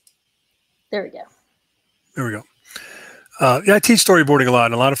 There we go. There we go. Yeah, I teach storyboarding a lot,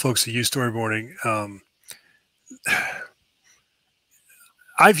 and a lot of folks that use storyboarding.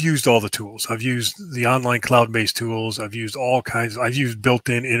 I've used all the tools. I've used the online cloud-based tools. I've used all kinds. I've used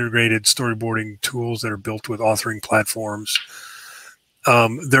built-in integrated storyboarding tools that are built with authoring platforms.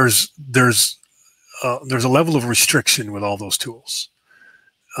 There's a level of restriction with all those tools.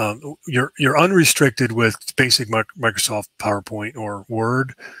 You're unrestricted with basic Microsoft PowerPoint or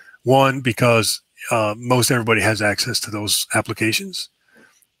Word. One, because most everybody has access to those applications.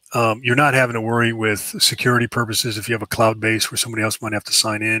 You're not having to worry with security purposes if you have a cloud base where somebody else might have to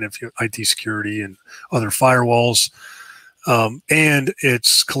sign in, if you have IT security and other firewalls. And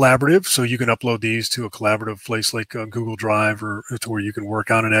it's collaborative, so you can upload these to a collaborative place like Google Drive or to where you can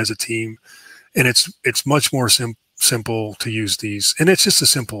work on it as a team. And it's much more simple to use these, and it's just a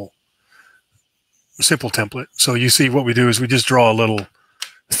simple template. So you see what we do is we just draw a little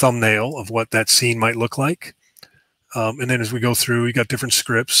thumbnail of what that scene might look like. And then as we go through, we got different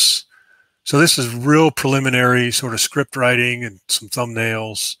scripts. So this is real preliminary sort of script writing and some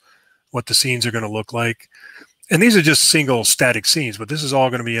thumbnails, what the scenes are going to look like. And these are just single static scenes, but this is all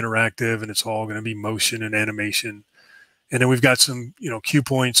going to be interactive, and it's all going to be motion and animation. And then we've got some, cue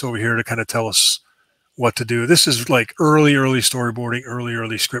points over here to kind of tell us what to do. This is like early storyboarding,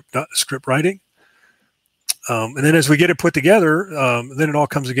 early script writing. And then as we get it put together, then it all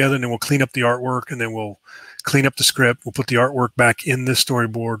comes together, and then we'll clean up the artwork, and then we'll clean up the script. We'll put the artwork back in the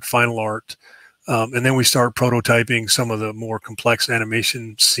storyboard, final art. And then we start prototyping some of the more complex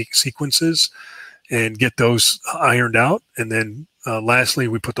animation sequences and get those ironed out. And then lastly,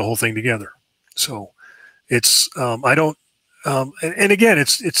 we put the whole thing together. So it's, and again,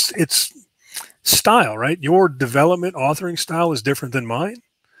 it's style, right? Your development authoring style is different than mine.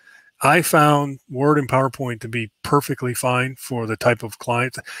 I found Word and PowerPoint to be perfectly fine for the type of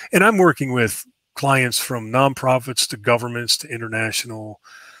client. And I'm working with clients from nonprofits to governments to international.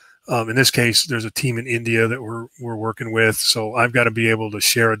 In this case, there's a team in India that we're working with. So I've got to be able to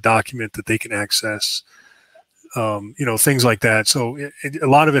share a document that they can access, things like that. So a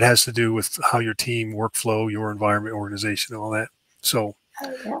lot of it has to do with how your team, workflow, your environment, organization, all that. So.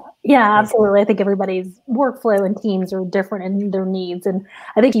 Yeah, absolutely. I think everybody's workflow and teams are different in their needs. And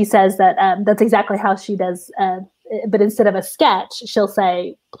I think she says that that's exactly how she does. But instead of a sketch, she'll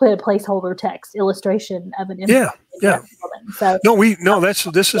say, put a placeholder text illustration of an image. Yeah. So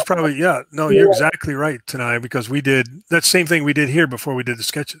this is probably, you're exactly right, Tanai, because we did that same thing we did here before we did the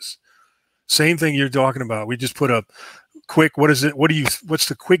sketches. Same thing you're talking about. We just put a quick, what's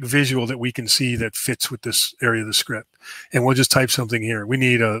the quick visual that we can see that fits with this area of the script? And we'll just type something here. We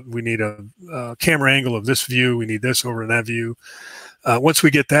need a camera angle of this view. We need this over in that view. Once we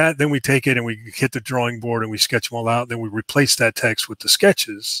get that, then we take it and we hit the drawing board and we sketch them all out. Then we replace that text with the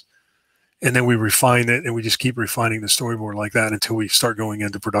sketches, and then we refine it, and we just keep refining the storyboard like that until we start going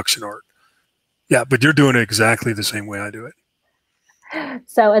into production art. Yeah, but you're doing it exactly the same way I do it.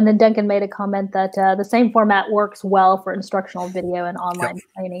 So, and then Duncan made a comment that the same format works well for instructional video and online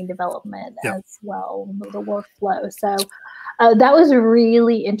training development as well, the workflow. So that was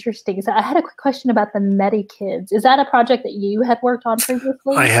really interesting. So I had a quick question about the MediKids. Is that a project that you had worked on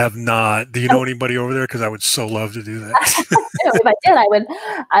previously? I have not. Do you know anybody over there? Because I would so love to do that. If I did,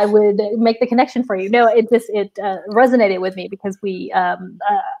 I would make the connection for you. No, it resonated with me because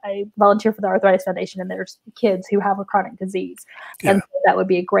I volunteer for the Arthritis Foundation, and there's kids who have a chronic disease, and so that would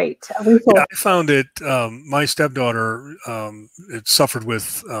be a great resource. Yeah, I found it. My stepdaughter it suffered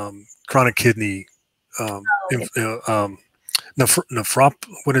with chronic kidney I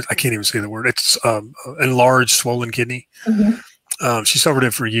can't even say the word. It's enlarged swollen kidney. Mm-hmm. She suffered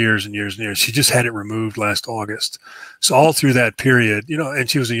it for years and years and years. She just had it removed last August. So all through that period, and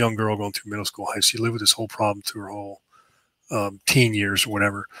she was a young girl going through middle school, high school. She lived with this whole problem through her whole teen years or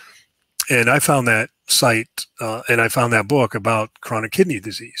whatever. And I found that site and I found that book about chronic kidney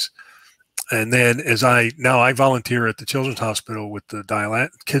disease. And then I volunteer at the Children's Hospital with the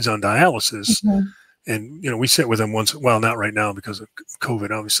kids on dialysis. Mm-hmm. And, we sit with them not right now because of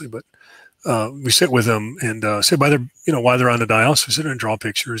COVID, obviously, but we sit with them and sit by their, while they're on the dialysis, we sit there and draw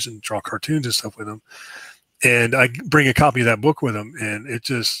pictures and draw cartoons and stuff with them. And I bring a copy of that book with them, and it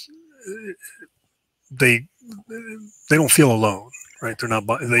just, they don't feel alone, right?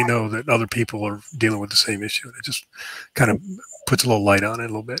 They know that other people are dealing with the same issue. It just kind of puts a little light on it a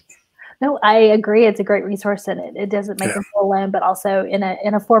little bit. No, I agree. It's a great resource, and it doesn't make them feel alone, but also in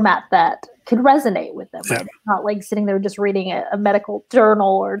a format that could resonate with them. Right? It's not like sitting there just reading a medical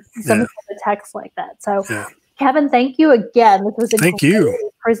journal or some kind of text like that. So, Kevin, thank you again. This was a great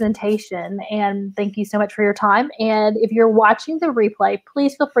presentation, and thank you so much for your time. And if you're watching the replay,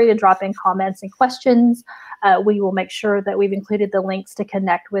 please feel free to drop in comments and questions. We will make sure that we've included the links to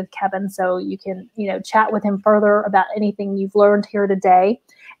connect with Kevin so you can, chat with him further about anything you've learned here today.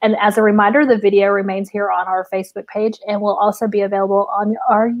 And as a reminder, the video remains here on our Facebook page and will also be available on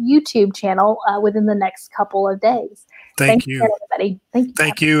our YouTube channel within the next couple of days. Thank you, everybody.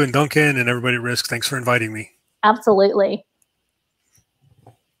 Thank you, and Duncan and everybody at Risk. Thanks for inviting me. Absolutely.